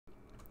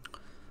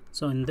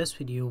So in this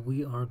video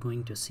we are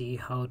going to see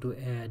how to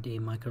add a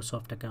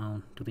Microsoft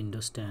account to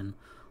Windows 10.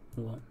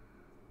 Well,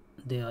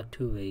 there are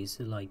two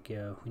ways, like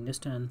Windows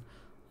 10,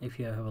 if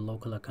you have a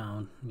local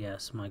account,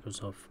 yes,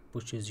 Microsoft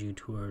pushes you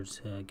towards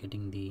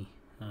getting the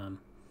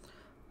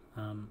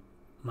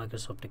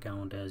Microsoft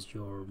account as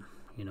your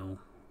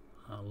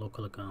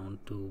local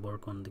account to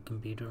work on the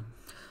computer.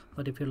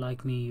 But if you're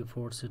like me, you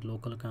force it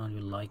local account, you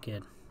like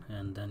it,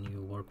 and then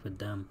you work with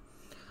them,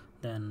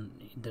 then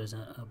there's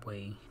a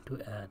way to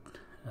add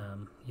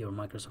your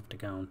Microsoft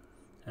account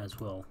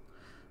as well.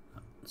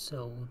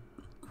 So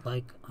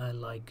like I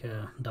like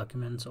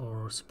documents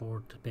or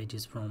support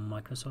pages from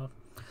Microsoft.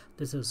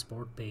 This is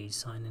support page,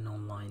 sign in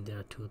online. There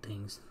are two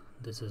things.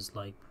 This is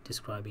like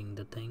describing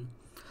the thing.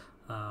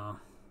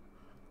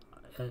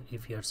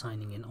 If you are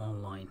signing in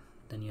online,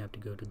 then you have to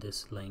go to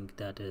this link,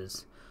 that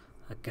is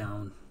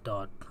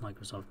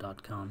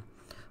account.microsoft.com.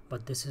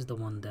 but this is the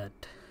one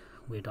that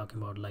we're talking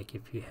about. Like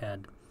if you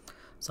had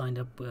signed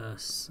up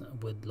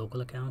with local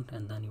account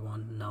and then you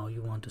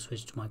want to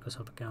switch to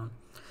Microsoft account,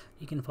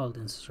 you can follow the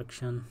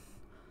instruction.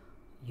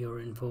 Your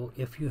info,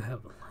 if you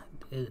have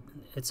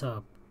it's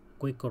a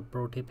quick or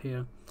pro tip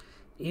here.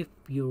 If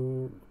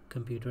your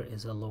computer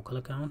is a local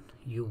account,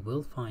 you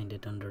will find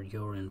it under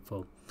your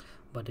info.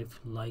 But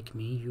if like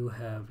me you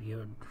have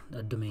your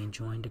domain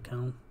joined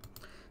account,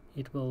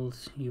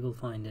 you will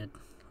find it.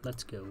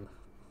 Let's go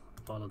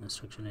follow the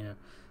instruction here.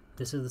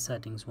 This is the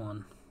settings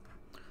one,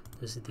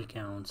 this is the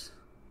accounts,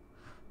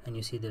 and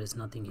you see there is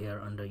nothing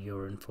here under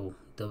your info.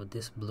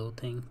 This blue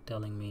thing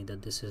telling me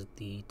that this is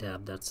the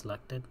tab that's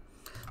selected.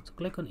 So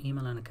click on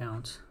email and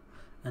accounts,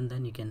 and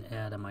then you can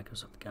add a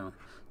Microsoft account.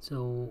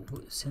 So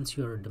since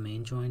you're a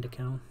domain joined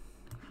account,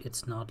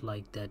 it's not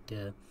like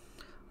that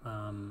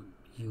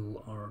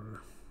you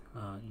are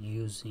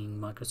using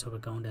Microsoft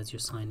account as your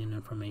sign-in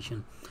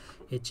information.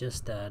 It's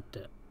just that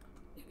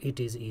it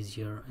is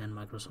easier, and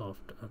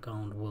Microsoft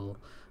account will,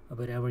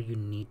 wherever you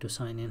need to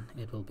sign in,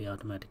 it will be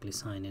automatically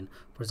sign in.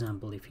 For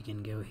example, if you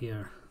can go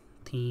here,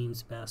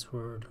 themes,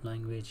 password,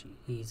 language,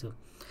 ease of,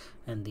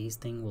 and these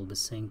things will be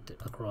synced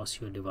across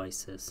your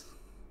devices.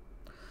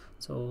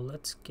 So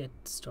let's get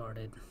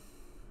started.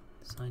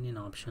 Sign in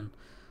option,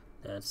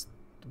 that's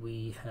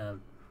we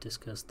have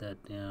discussed that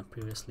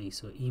previously.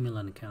 So email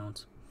and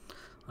accounts,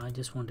 I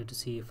just wanted to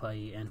see if I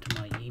enter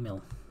my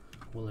email,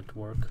 will it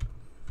work?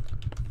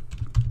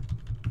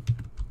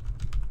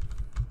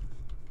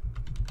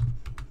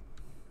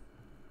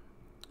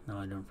 No,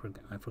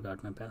 I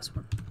forgot my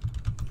password.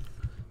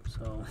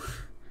 So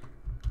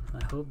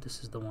I hope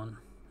this is the one.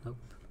 Nope.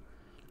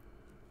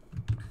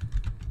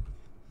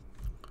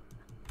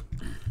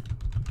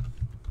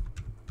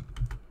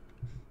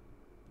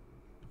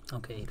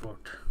 Okay, it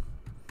worked.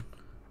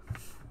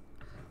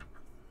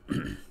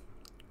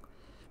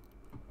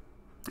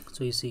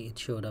 So you see it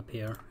showed up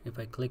here. If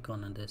I click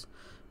on this,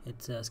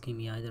 it's asking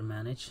me either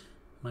manage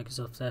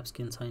Microsoft apps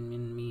can sign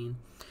in.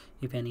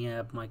 If any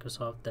app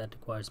Microsoft that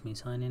requires me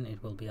sign in,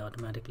 it will be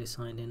automatically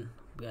signed in.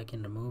 I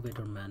can remove it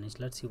or manage.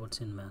 Let's see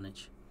what's in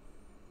manage.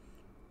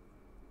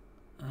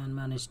 And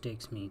manage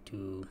takes me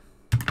to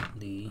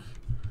the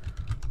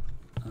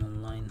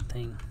online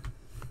thing.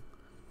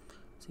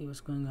 See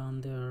what's going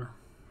on there,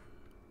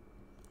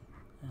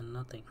 and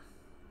nothing.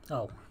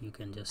 Oh, you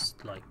can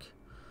just like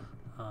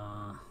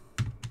I'm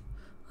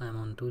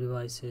on 2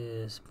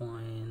 devices,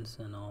 points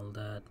and all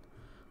that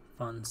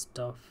fun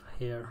stuff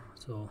here.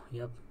 So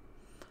yep,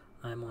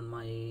 I'm on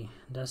my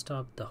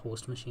desktop, the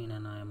host machine,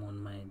 and I'm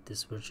on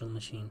this virtual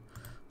machine.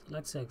 So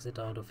let's exit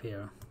out of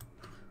here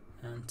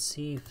and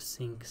see if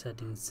sync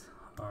settings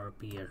are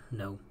appear.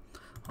 No.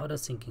 How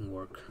does syncing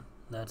work?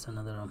 That's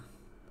another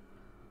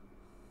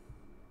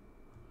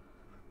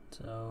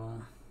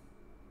so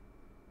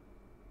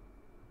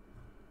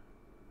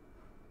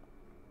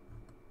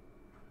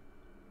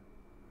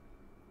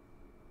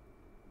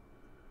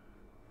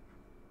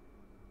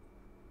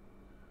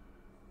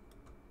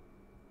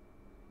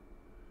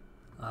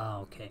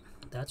okay,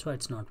 that's why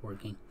it's not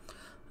working,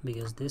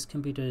 because this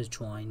computer is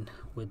joined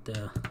with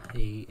a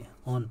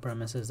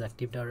on-premises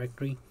Active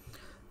Directory.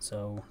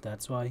 So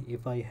that's why.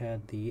 If I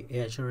had the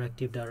Azure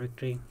Active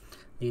Directory,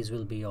 these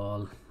will be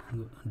all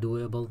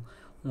doable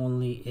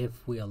only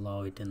if we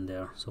allow it in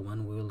there. So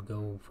when we will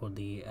go for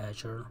the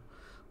Azure,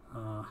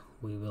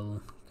 we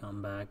will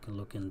come back and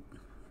look in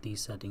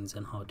these settings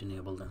and how to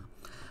enable them.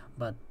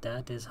 But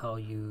that is how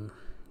you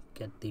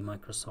get the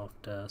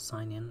Microsoft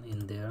sign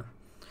in there.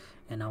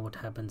 And now what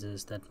happens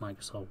is that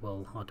Microsoft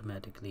will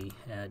automatically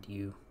add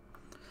you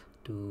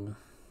to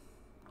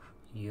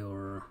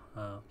your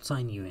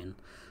sign you in.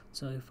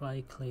 So if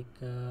I click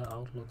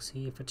Outlook,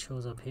 see if it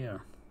shows up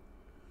here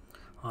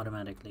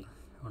automatically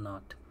or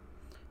not,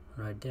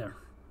 right there.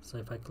 So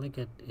if I click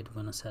it, it's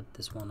gonna set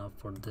this one up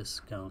for this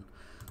account.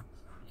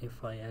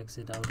 If I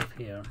exit out of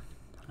here,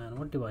 and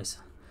what device,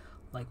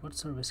 like what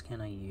service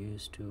can I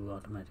use to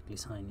automatically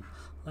sign in?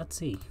 Let's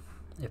see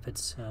if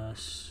it's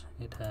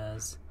it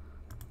has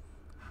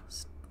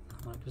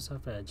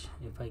Microsoft Edge.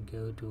 If I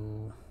go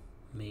to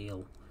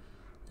mail,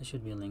 there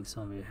should be a link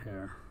somewhere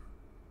here.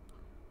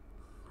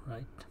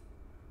 right?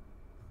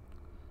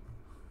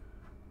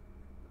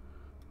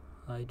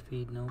 Hide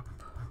feed, nope.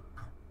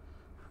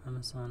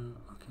 Amazon,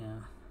 okay.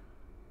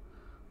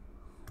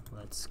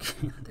 Let's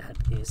in that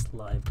case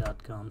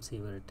live.com, see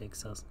where it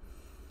takes us.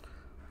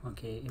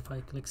 Okay, if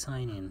I click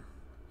sign in,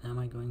 am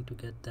I going to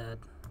get that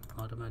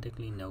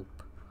automatically?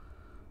 Nope.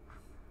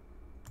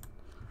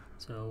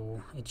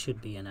 So it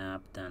should be an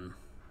app then.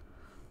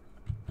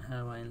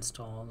 Have I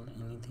installed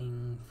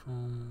anything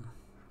from,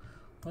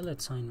 well,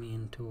 let's sign me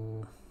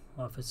into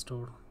Office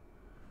Store,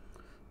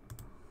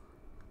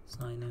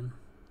 sign in,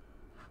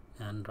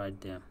 and right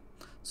there.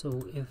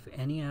 So if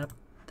any app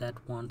that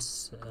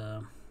wants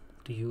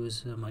to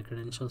use my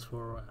credentials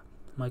for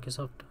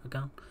Microsoft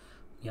account,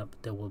 yep,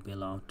 they will be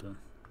allowed to.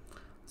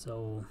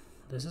 So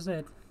this is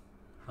it.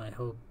 I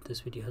hope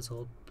this video has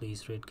helped.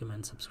 Please rate,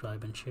 comment,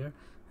 subscribe and share,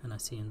 and I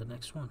see you in the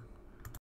next one.